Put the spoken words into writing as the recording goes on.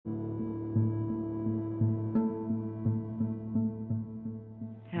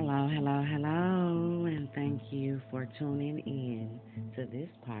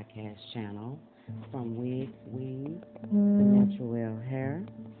podcast channel from Wig Weave to Natural Hair.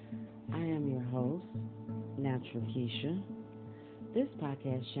 I am your host, Natural Keisha. This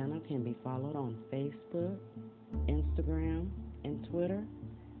podcast channel can be followed on Facebook, Instagram, and Twitter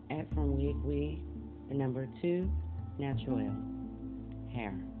at From Wig Weave, the number 2, Natural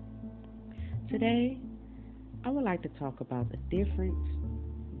Hair. Today, I would like to talk about the difference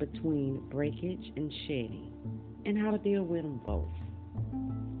between breakage and shedding and how to deal with them both.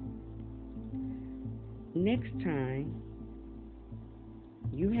 Next time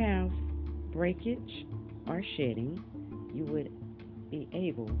you have breakage or shedding, you would be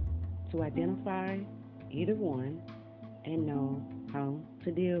able to identify either one and know how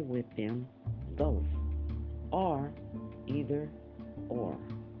to deal with them both, or either or.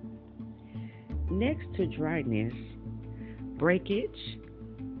 Next to dryness, breakage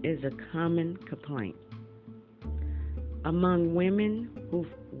is a common complaint among women who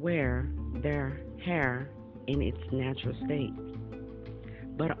wear their hair in its natural state.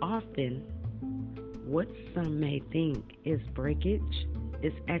 But often, what some may think is breakage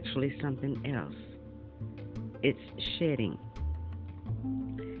is actually something else. It's shedding.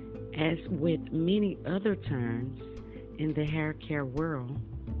 As with many other terms in the hair care world,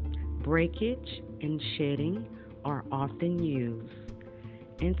 breakage and shedding are often used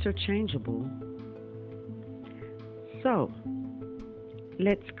interchangeable. So,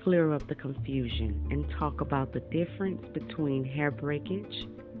 let's clear up the confusion and talk about the difference between hair breakage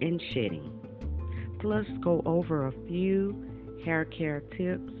and shedding. Plus, go over a few hair care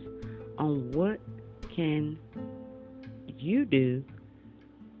tips on what can you do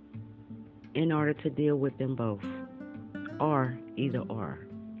in order to deal with them both, or either or.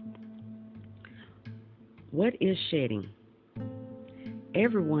 What is shedding?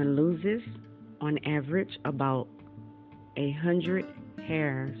 Everyone loses, on average, about 100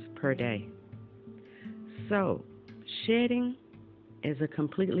 hairs per day. So, shedding is a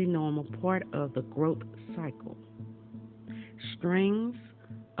completely normal part of the growth cycle. Strings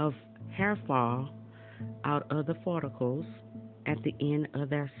of hair fall out of the follicles at the end of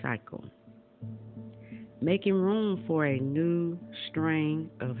their cycle, making room for a new string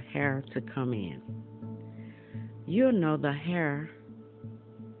of hair to come in. You'll know the hair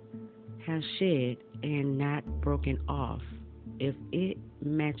has shed and not broken off if it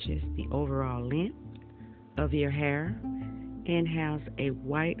matches the overall length of your hair and has a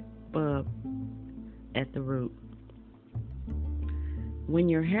white bulb at the root. When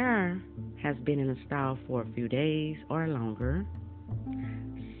your hair has been in a style for a few days or longer,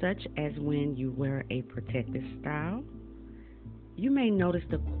 such as when you wear a protective style, you may notice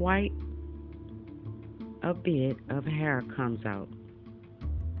that quite a bit of hair comes out.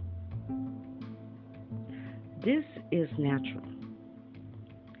 This is natural.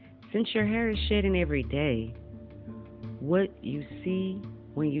 Since your hair is shedding every day, what you see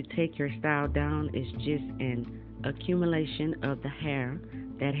when you take your style down is just an accumulation of the hair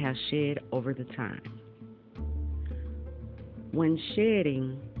that has shed over the time. When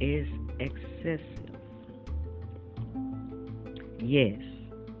shedding is excessive, yes,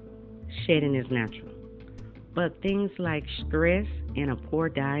 shedding is natural. But things like stress and a poor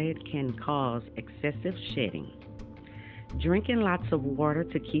diet can cause excessive shedding. Drinking lots of water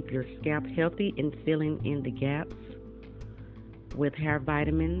to keep your scalp healthy and filling in the gaps with hair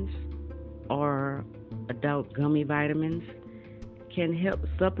vitamins or adult gummy vitamins can help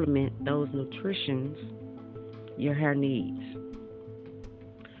supplement those nutrients your hair needs.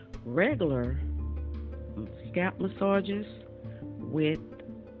 Regular scalp massages with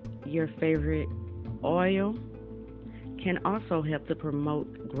your favorite oil can also help to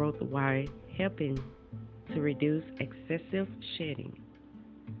promote growth while helping to reduce excessive shedding.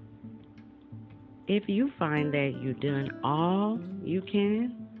 If you find that you've done all you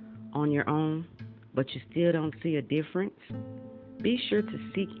can on your own, but you still don't see a difference, be sure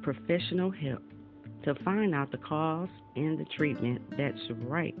to seek professional help to find out the cause and the treatment that's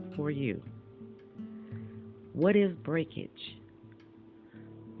right for you. What is breakage?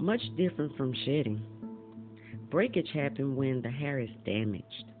 Much different from shedding. Breakage happens when the hair is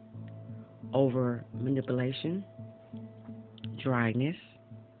damaged over manipulation, dryness,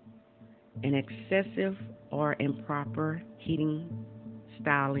 and excessive or improper heating,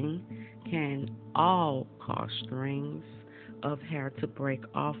 styling can all cause strings of hair to break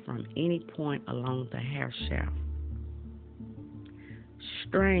off from any point along the hair shaft.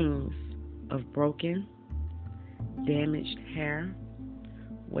 Strings of broken, damaged hair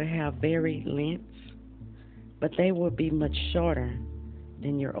will have varied lengths, but they will be much shorter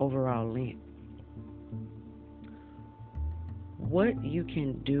than your overall length. What you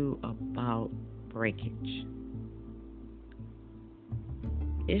can do about breakage.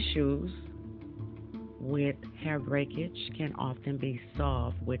 Issues with hair breakage can often be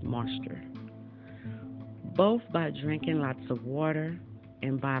solved with moisture, both by drinking lots of water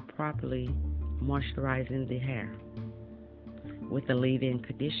and by properly moisturizing the hair with a leave-in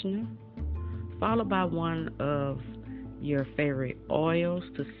conditioner, followed by one of your favorite oils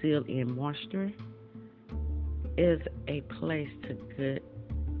to seal in moisture is a place to good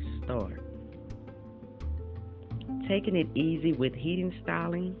start. Taking it easy with heating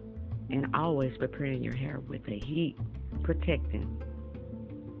styling and always preparing your hair with a heat protectant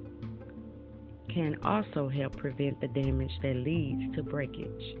can also help prevent the damage that leads to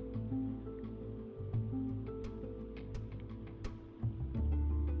breakage.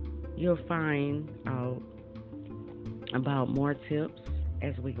 You'll find out about more tips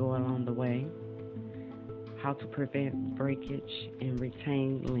as we go along the way, how to prevent breakage and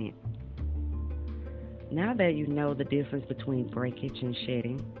retain length. Now that you know the difference between breakage and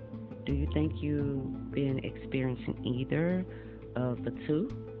shedding, do you think you've been experiencing either of the two?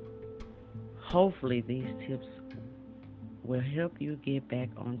 Hopefully these tips will help you get back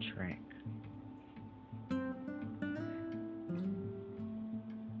on track.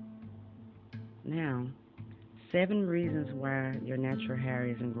 Now, 7 reasons why your natural hair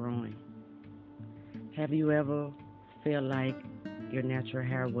isn't growing. Have you ever felt like your natural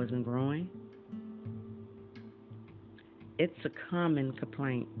hair wasn't growing? It's a common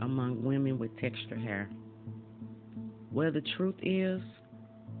complaint among women with textured hair. Well, the truth is,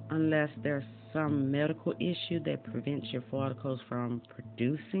 unless there's some medical issue that prevents your follicles from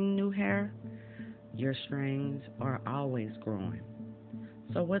producing new hair, your strands are always growing.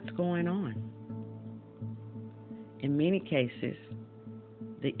 So what's going on? In many cases,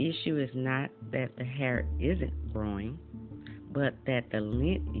 the issue is not that the hair isn't growing, but that the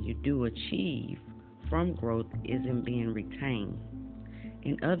length you do achieve from growth isn't being retained.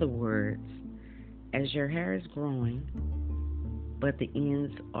 In other words, as your hair is growing, but the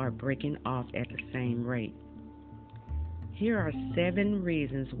ends are breaking off at the same rate. Here are 7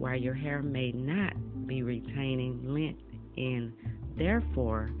 reasons why your hair may not be retaining length and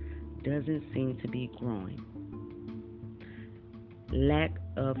therefore doesn't seem to be growing. Lack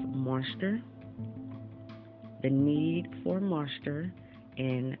of moisture. The need for moisture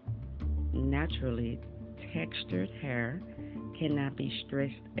and naturally textured hair cannot be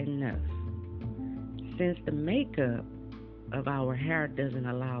stressed enough. Since the makeup of our hair doesn't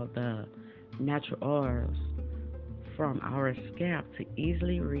allow the natural oils from our scalp to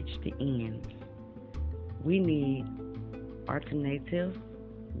easily reach the ends, we need alternative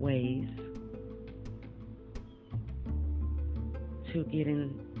ways to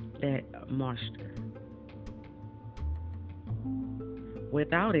getting that moisture.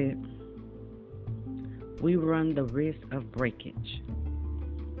 Without it, we run the risk of breakage.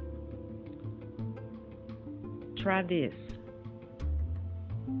 Try this.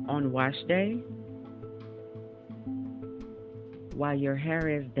 On wash day, while your hair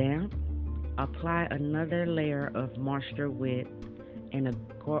is damp, apply another layer of moisture with an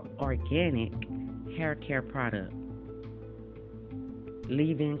organic hair care product.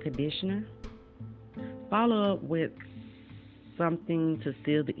 Leave-in conditioner. Follow up with something to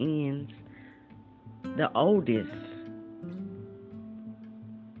seal the ends. The oldest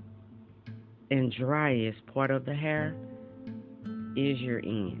and driest part of the hair is your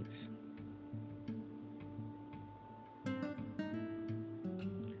ends.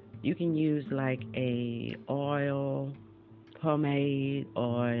 You can use like a oil, pomade,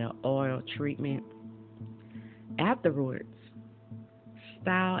 or oil treatment. Afterwards,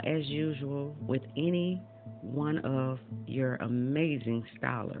 style as usual with any one of your amazing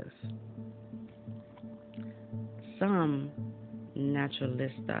stylers. Some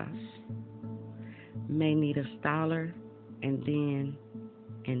naturalistas may need a styler and then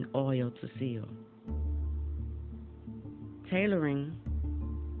an oil to seal. Tailoring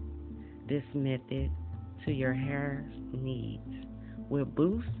this method to your hair's needs will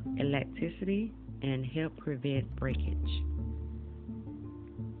boost elasticity and help prevent breakage.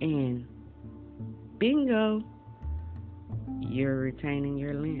 And bingo, you're retaining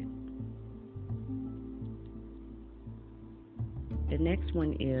your length. The next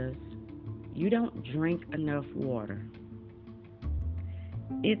one is you don't drink enough water.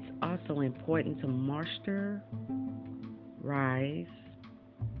 It's also important to moisturize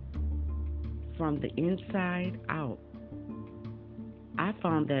from the inside out. I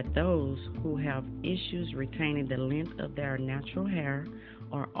found that those who have issues retaining the length of their natural hair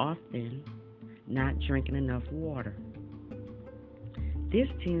are often not drinking enough water. This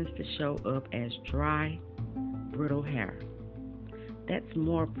tends to show up as dry, brittle hair that's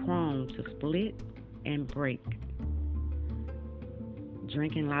more prone to split and break.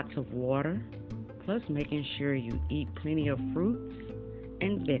 Drinking lots of water, plus making sure you eat plenty of fruits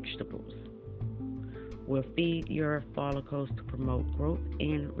and vegetables, will feed your follicles to promote growth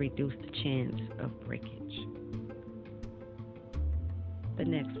and reduce the chance of breakage. The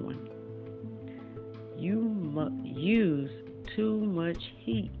next one. You use too much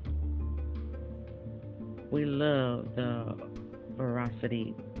heat. We love the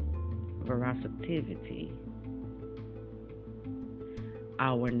versatility,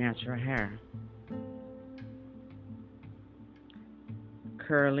 our natural hair.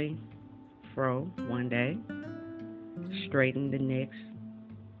 Curly fro one day, straighten the next,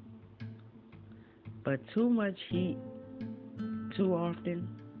 but too much heat too often,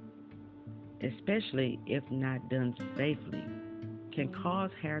 especially if not done safely, can cause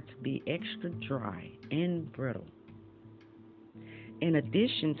hair to be extra dry and brittle. In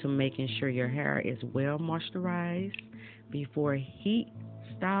addition to making sure your hair is well moisturized before heat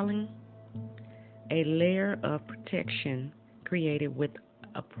styling, a layer of protection created with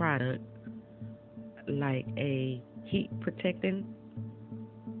a product like a heat protectant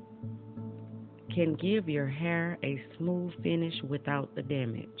can give your hair a smooth finish without the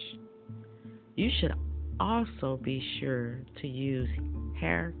damage. You should also be sure to use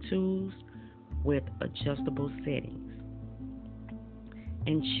hair tools with adjustable settings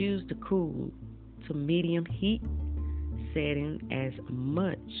and choose the cool to medium heat setting as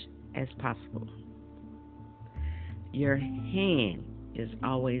much as possible. Your hand is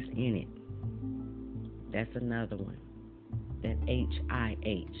always in it. That's another one. That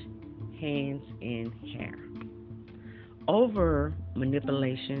HIH, hands in hair. Over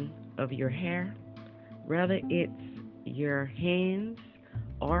manipulation of your hair, whether it's your hands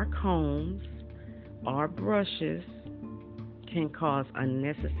or combs or brushes, can cause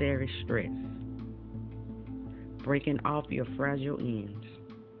unnecessary stress, breaking off your fragile ends.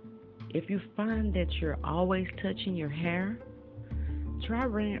 If you find that you're always touching your hair, try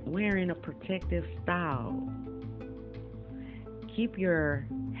wearing a protective style. Keep your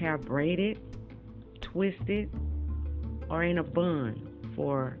hair braided, twisted, or in a bun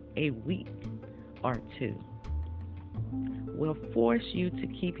for a week or two. Will force you to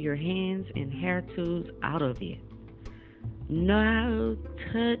keep your hands and hair tools out of it. No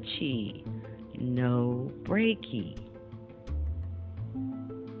touchy, no breaky.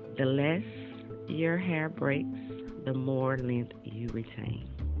 The less your hair breaks, the more length you retain.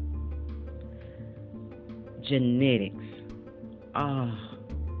 Genetics.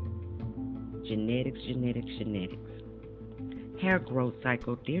 Genetics. Hair growth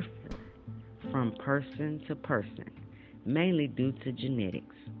cycle differ from person to person, mainly due to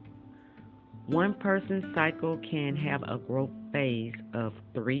genetics. One person's cycle can have a growth phase of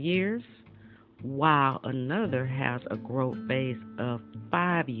 3 years, while another has a growth phase of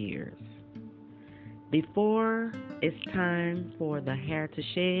 5 years. Before it's time for the hair to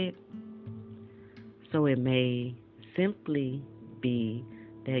shed, so it may simply be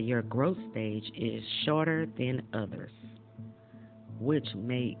that your growth stage is shorter than others, which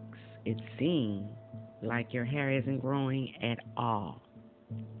makes it seem like your hair isn't growing at all.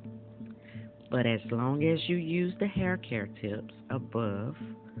 But as long as you use the hair care tips above,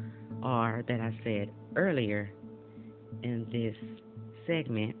 or that I said earlier in this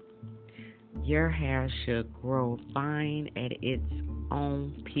segment, your hair should grow fine at its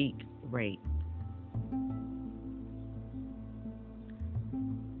own peak rate.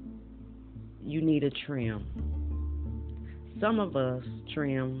 You need a trim. Some of us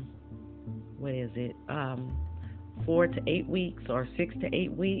trim, 4 to 8 weeks or 6 to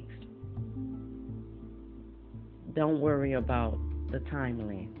 8 weeks. Don't worry about the time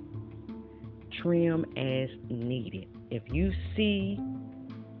length. Trim as needed. If you see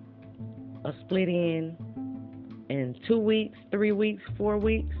a split end in 2 weeks, 3 weeks, 4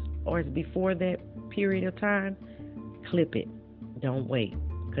 weeks, or it's before that period of time, clip it. Don't wait,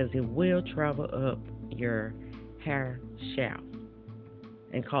 because it will travel up your hair shaft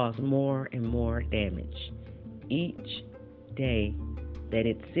and cause more and more damage each day that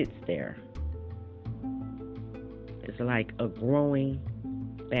it sits there. It's like a growing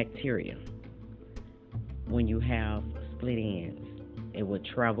bacteria. When you have split ends, it will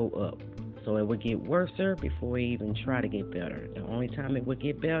travel up. So it will get worse before it even try to get better. The only time it will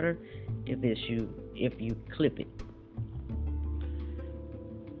get better if you clip it.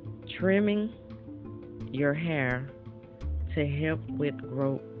 Trimming your hair to help with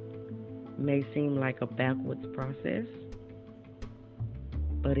growth may seem like a backwards process,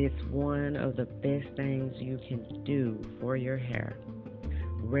 but it's one of the best things you can do for your hair.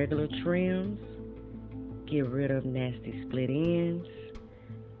 Regular trims get rid of nasty split ends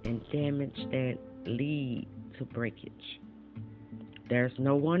and damage that lead to breakage. There's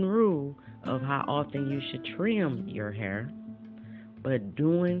no one rule of how often you should trim your hair, but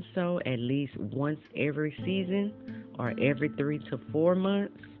doing so at least once every season or every 3 to 4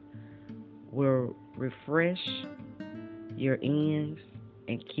 months will refresh your ends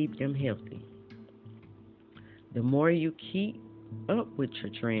and keep them healthy. The more you keep up with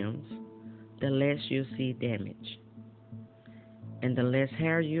your trims, the less you'll see damage and the less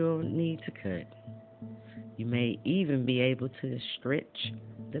hair you'll need to cut. You may even be able to stretch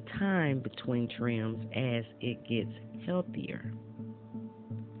the time between trims as it gets healthier.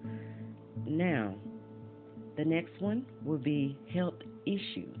 Now, the next one will be health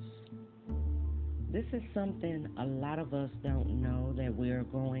issues. This is something a lot of us don't know, that we are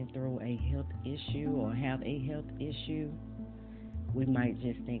going through a health issue or have a health issue. We might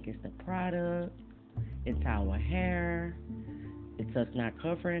just think it's the product, it's our hair, it's us not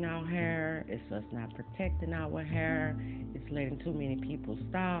covering our hair, it's us not protecting our hair, it's letting too many people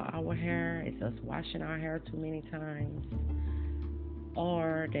style our hair, it's us washing our hair too many times,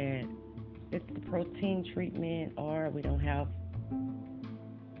 or that it's the protein treatment, or we don't have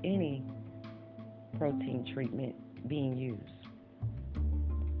any protein treatment being used.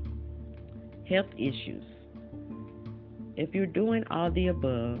 Health issues. If you're doing all the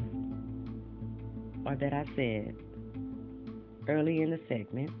above, or that I said early in the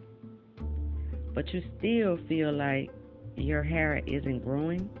segment, but you still feel like your hair isn't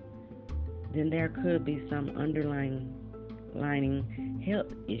growing, then there could be some underlying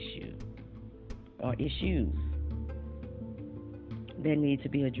health issue or issues that need to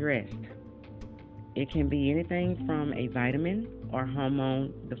be addressed. It can be anything from a vitamin or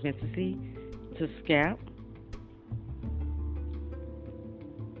hormone deficiency to scalp.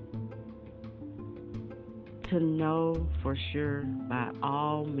 To know for sure, by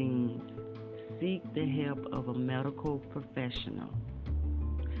all means, seek the help of a medical professional.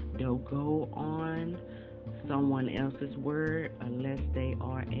 Don't go on someone else's word unless they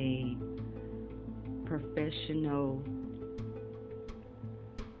are a professional,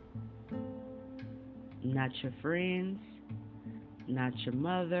 not your friends, not your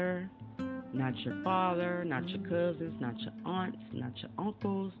mother, not your father, not your cousins, not your aunts, not your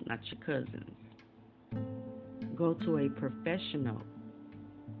uncles, not your cousins. Go to a professional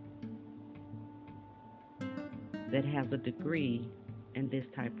that has a degree in this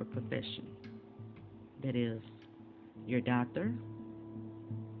type of profession. That is your doctor,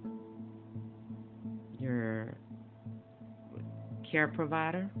 your care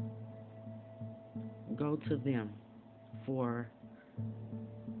provider. Go to them for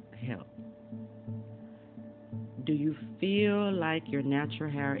help. Do you feel like your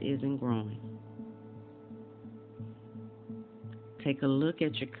natural hair isn't growing? Take a look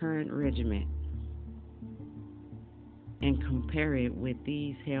at your current regimen and compare it with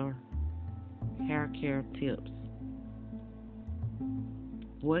these hair care tips.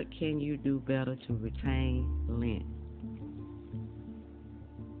 What can you do better to retain length?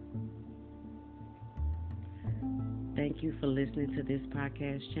 Thank you for listening to this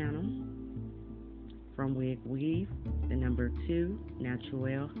podcast channel from Wig Weave, the number 2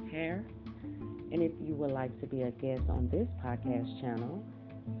 Natural Hair. And if you would like to be a guest on this podcast channel,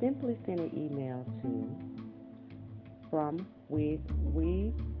 simply send an email to from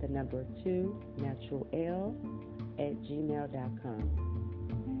wigweave, the number 2 Natural L @gmail.com.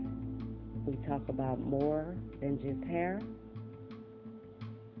 We talk about more than just hair.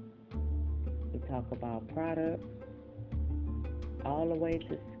 We talk about products, all the way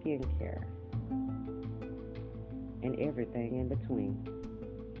to skincare and everything in between.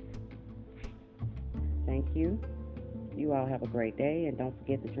 Thank you. You all have a great day, and don't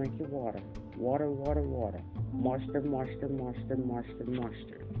forget to drink your water. Water, water, water. Moisture, moisture, moisture, moisture,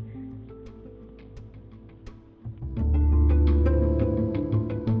 moisture.